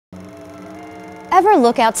Ever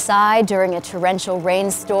look outside during a torrential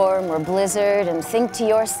rainstorm or blizzard and think to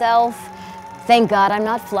yourself, thank God I'm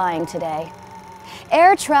not flying today.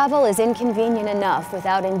 Air travel is inconvenient enough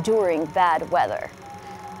without enduring bad weather.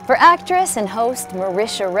 For actress and host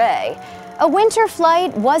Marisha, a winter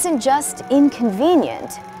flight wasn't just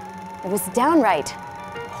inconvenient, it was downright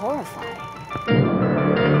horrifying.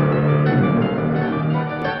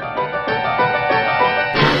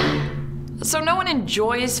 So no one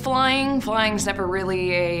enjoys flying. Flying's never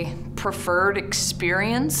really a preferred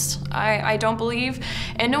experience, I don't believe.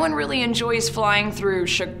 And no one really enjoys flying through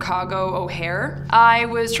Chicago O'Hare. I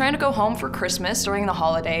was trying to go home for Christmas during the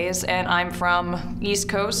holidays, and I'm from East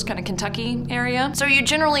Coast, kind of Kentucky area. So you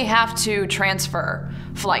generally have to transfer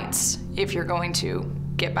flights if you're going to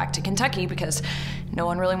get back to Kentucky, because no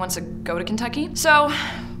one really wants to go to Kentucky. So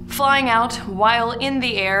flying out, while in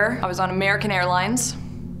the air, I was on American Airlines.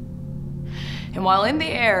 And while in the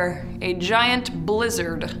air, a giant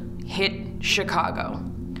blizzard hit Chicago.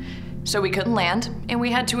 So we couldn't land, and we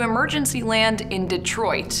had to emergency land in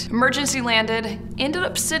Detroit. Emergency landed, ended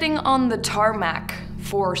up sitting on the tarmac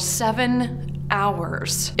for 7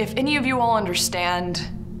 hours. If any of you all understand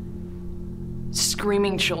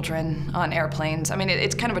screaming children on airplanes, I mean,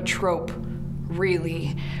 it's kind of a trope,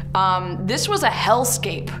 really. This was a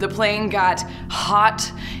hellscape. The plane got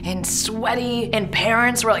hot and sweaty, and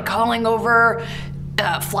parents were like calling over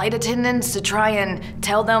flight attendants to try and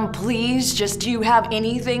tell them, please, just do you have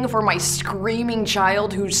anything for my screaming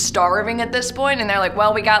child who's starving at this point? And they're like,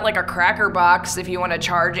 well, we got like a cracker box if you want to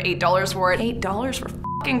charge $8 for it. $8 for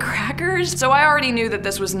fucking crackers? So I already knew that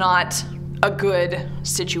this was not a good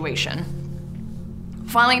situation.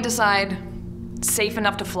 Finally decide, safe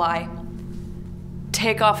enough to fly,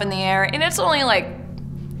 take off in the air, and it's only like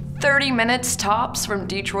 30 minutes tops from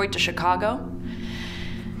Detroit to Chicago.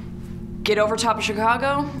 Get over top of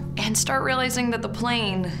Chicago and start realizing that the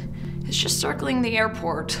plane is just circling the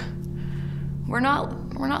airport. We're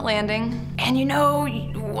not landing. And you know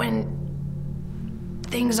when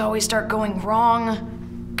things always start going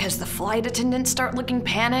wrong because the flight attendants start looking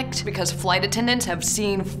panicked because flight attendants have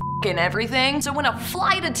seen f***ing everything. So when a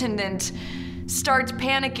flight attendant starts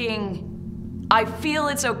panicking, I feel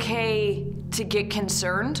it's okay to get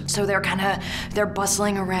concerned. So they're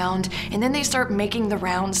bustling around, and then they start making the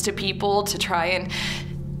rounds to people to try and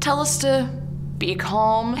tell us to be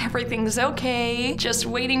calm, everything's okay, just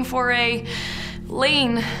waiting for a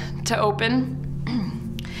lane to open.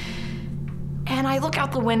 And I look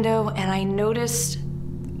out the window and I noticed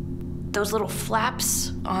those little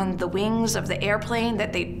flaps on the wings of the airplane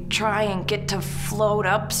that they try and get to float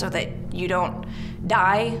up so that you don't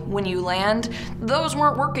die when you land. Those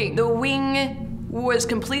weren't working. The wing was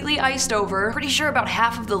completely iced over. Pretty sure about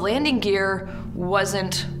half of the landing gear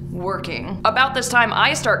wasn't working. About this time,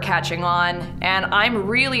 I start catching on, and I'm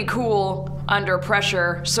really cool under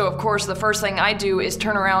pressure. So of course, the first thing I do is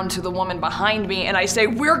turn around to the woman behind me and I say,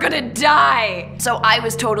 we're gonna die. So I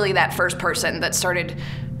was totally that first person that started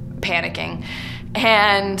panicking.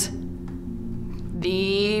 And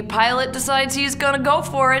the pilot decides he's gonna go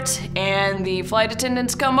for it, and the flight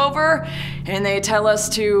attendants come over and they tell us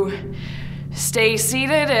to stay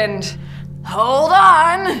seated and hold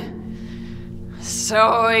on.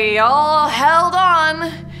 So we all held on,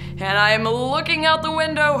 and I'm looking out the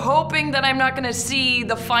window hoping that I'm not gonna see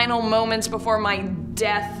the final moments before my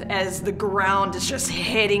death as the ground is just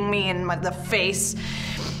hitting me in the face.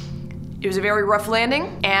 It was a very rough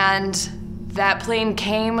landing, and that plane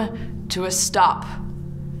came to a stop.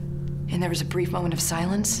 And there was a brief moment of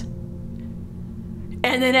silence.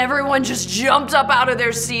 And then everyone just jumped up out of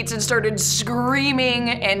their seats and started screaming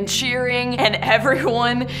and cheering, and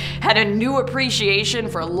everyone had a new appreciation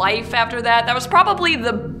for life after that. That was probably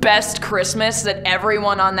the best Christmas that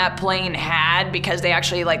everyone on that plane had, because they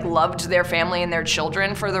actually like loved their family and their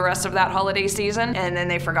children for the rest of that holiday season, and then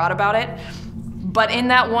they forgot about it. But in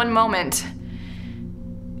that one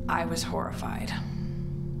I was horrified.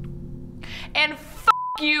 And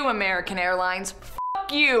you, American Airlines,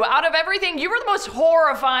 you. Out of everything, you were the most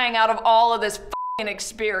horrifying out of all of this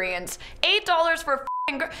experience. $8 for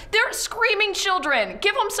they're screaming children.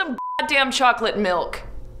 Give them some goddamn chocolate milk.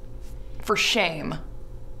 For shame.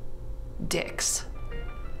 Dicks.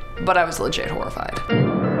 But I was legit horrified.